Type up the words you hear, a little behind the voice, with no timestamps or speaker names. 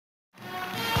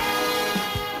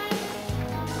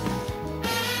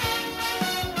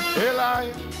Will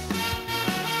I?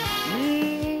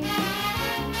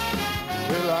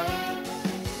 Will I?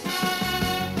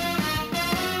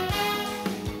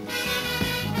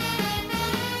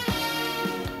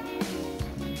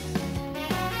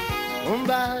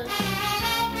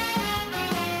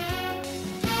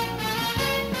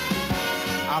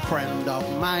 A friend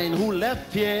of mine who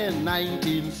left here in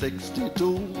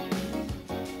 1962,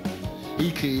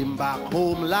 he came back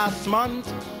home last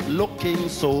month looking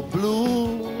so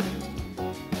blue.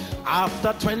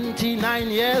 After 29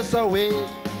 years away,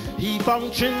 he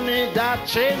found Trinidad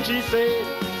change, he said.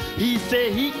 He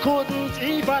said he couldn't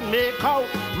even make out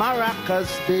Maracas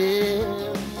Bay.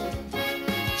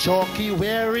 Chalky,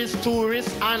 where is Tourist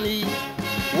Annie?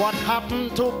 What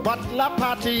happened to Butler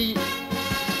Patty?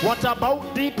 What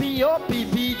about DPO,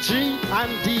 PPG,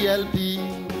 and DLP?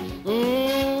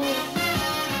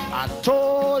 I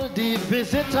told the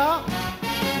visitor,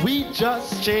 we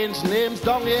just changed names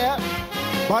down here,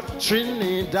 but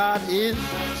Trinidad is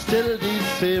still the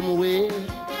same way.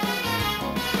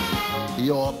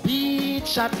 Your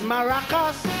beach at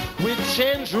Maracas, we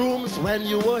changed rooms when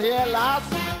you were here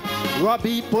last.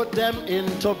 Robbie put them in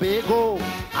Tobago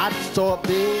at Stop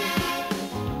Bay.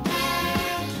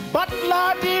 But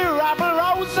Lordy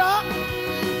Rabble-Rouser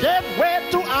gave way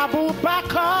to Abu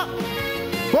Bakr.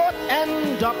 Both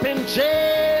end up in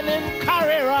jail in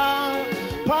Carrera.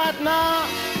 Partner,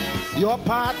 your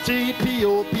party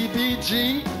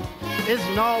POPBG is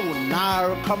now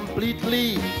NAR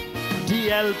completely.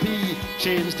 DLP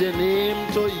changed the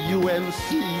name to UNC.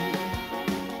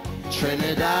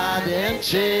 Trinidad ain't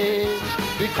changed,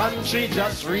 the country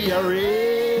just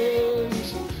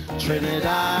rearranged.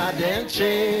 Trinidad ain't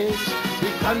changed,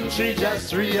 the country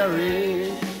just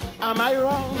rearranged. Am I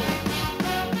wrong?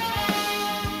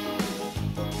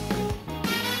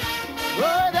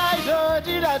 What I do,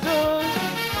 did I do?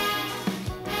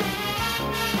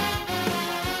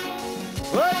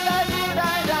 What I did,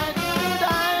 I do.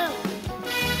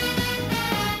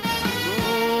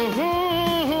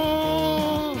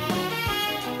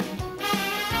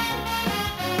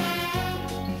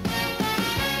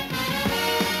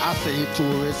 I say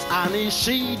Tourist Annie,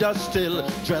 she does still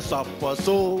dress up for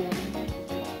soul,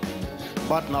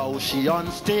 but now she on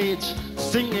stage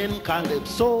singing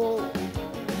calypso.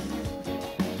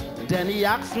 Then he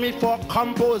asked me for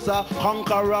composer,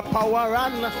 conqueror, power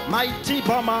and mighty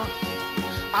bomber.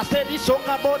 I said the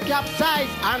soca boat capsize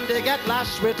and they get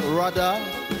lashed with rudder.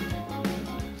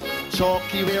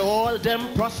 Chalky, where all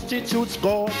them prostitutes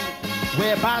gone,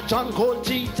 where Bar John Gold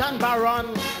Teeth and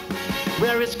Baron,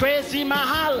 where is Crazy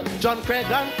Mahal, John Craig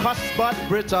and Cuthbert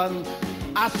Britain.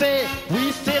 I say,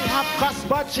 we still have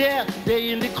Cuthbert here,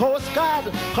 they in the Coast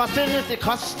Guard. Cussing is the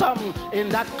custom in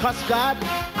that Coast Guard.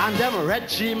 And them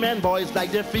regiment boys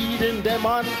like they're feeding them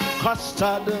on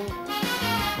custard.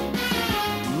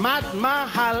 Mad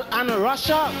Mahal and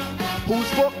Russia, who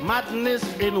spoke madness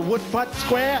in Woodford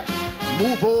Square,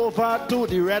 move over to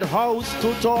the Red House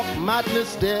to talk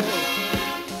madness there.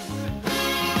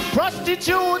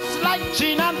 Prostitutes like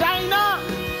Jean and Dinah,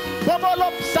 Bubble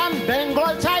Ups and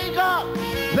Bengal Tiger,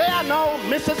 they are now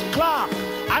Mrs. Clark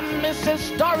and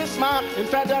Mrs. Doris Mark in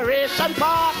Federation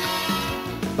Park.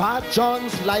 Bad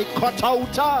Johns like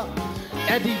Cutouter,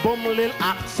 Eddie Boom, Lil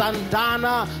Axe and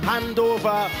Dana, hand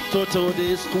over to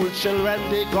today's school children,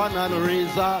 they gun and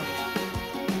razor.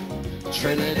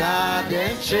 Trinidad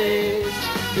ain't changed,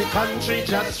 the country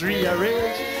just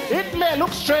rearranged. It may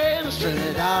look strange,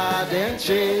 Trinidad ain't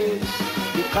changed,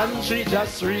 the country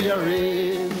just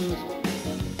rearranged.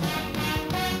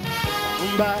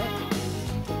 Bye.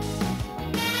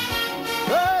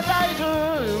 What I do,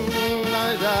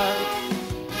 I die.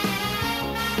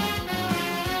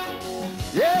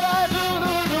 Yeah, I do.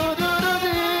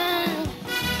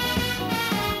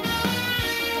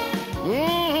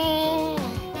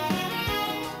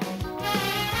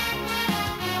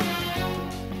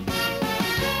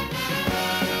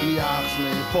 He asked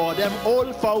me for them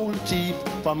old foul teeth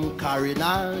from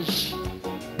Carinage.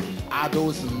 Are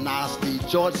those nasty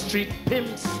George Street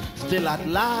pimps still at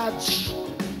large?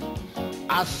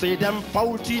 I say them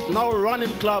foul teeth now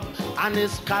running club, and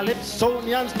his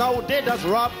Calypsonians now they does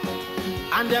rob.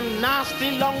 And them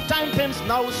nasty long time pimps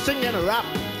now singing rap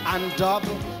and dub.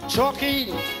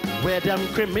 Chalky, where them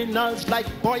criminals like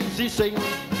Boise sing.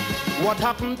 What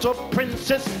happened to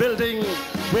Princess Building?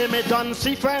 Where me done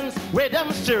see friends, where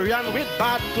them Syrian with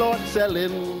bad clothes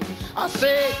selling. I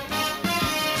say,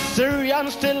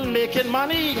 Syrians still making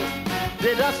money.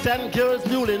 They just send girls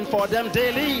muling for them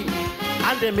daily.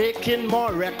 And they making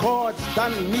more records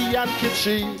than me and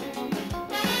Kitschy.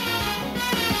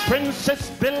 Princess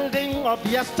Building of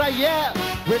yesteryear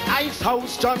with Ice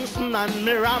House, Johnson and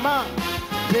Miramar.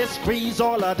 They squeeze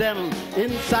all of them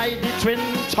inside the Twin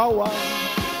Tower.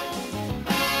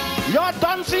 Your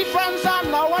Duncy friends are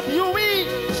now at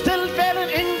UE, still failing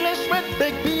English with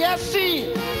big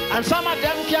BSc. And some of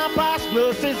them can't pass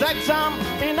nurses exam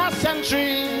in a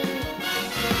century.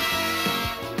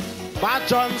 Bad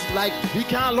Johns like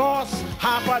Vicar Loss,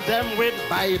 half of them with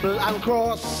Bible and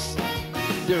cross.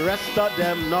 The rest of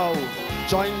them now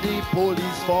join the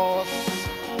police force.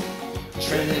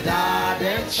 Trinidad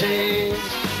and change,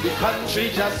 the country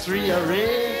just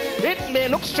rearranged. It may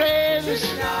look strange,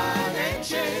 Trinidad and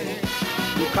change,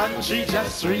 the country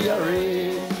just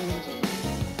rearranged.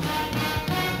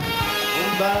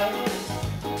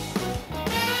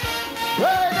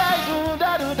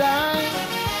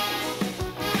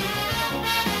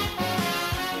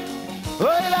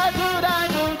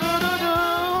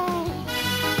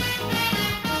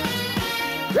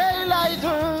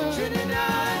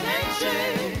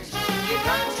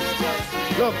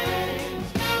 Look,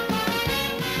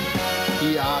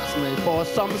 he asked me for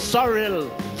some sorrel,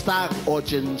 stag or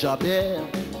ginger beer.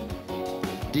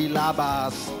 The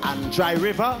Labas and Dry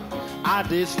River, are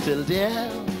they still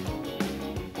there?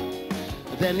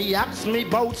 Then he asked me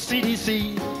about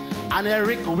CDC and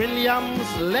Eric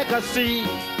Williams' legacy.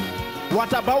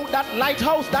 What about that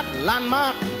lighthouse, that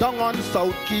landmark down on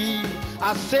South Key?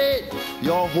 I say,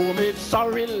 your homemade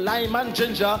sorrel, lime and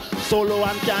ginger, solo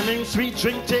and canning, sweet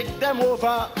drink, take them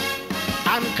over.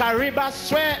 And Caribas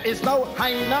swear is now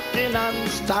Heineken and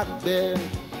Stag there.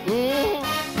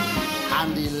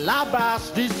 And the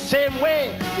Labas the same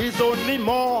way is only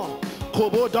more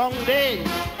Kobo Dong Day.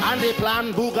 And they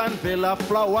plant bougainvillea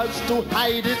flowers to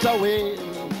hide it away.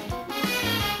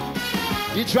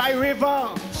 The Dry River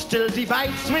still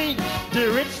divides we.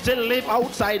 The rich still live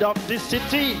outside of the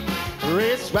city.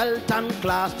 Race, wealth and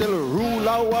class still rule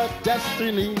our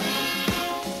destiny.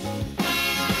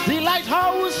 The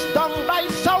lighthouse down by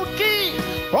South Key,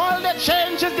 all the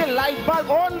change is the light bulb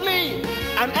only.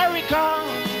 And Erica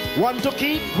want to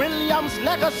keep Williams'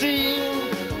 legacy.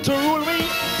 To rule we,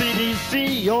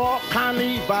 CDC, your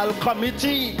carnival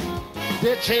committee.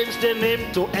 They changed their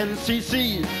name to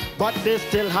NCC, but they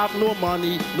still have no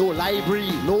money, no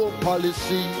library, no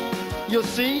policy. You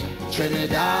see,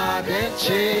 Trinidad they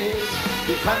changed,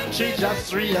 the country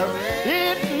just rearranged.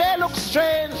 It may look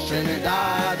strange,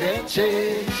 Trinidad they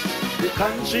changed, the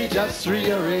country just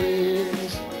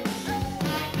rearranged.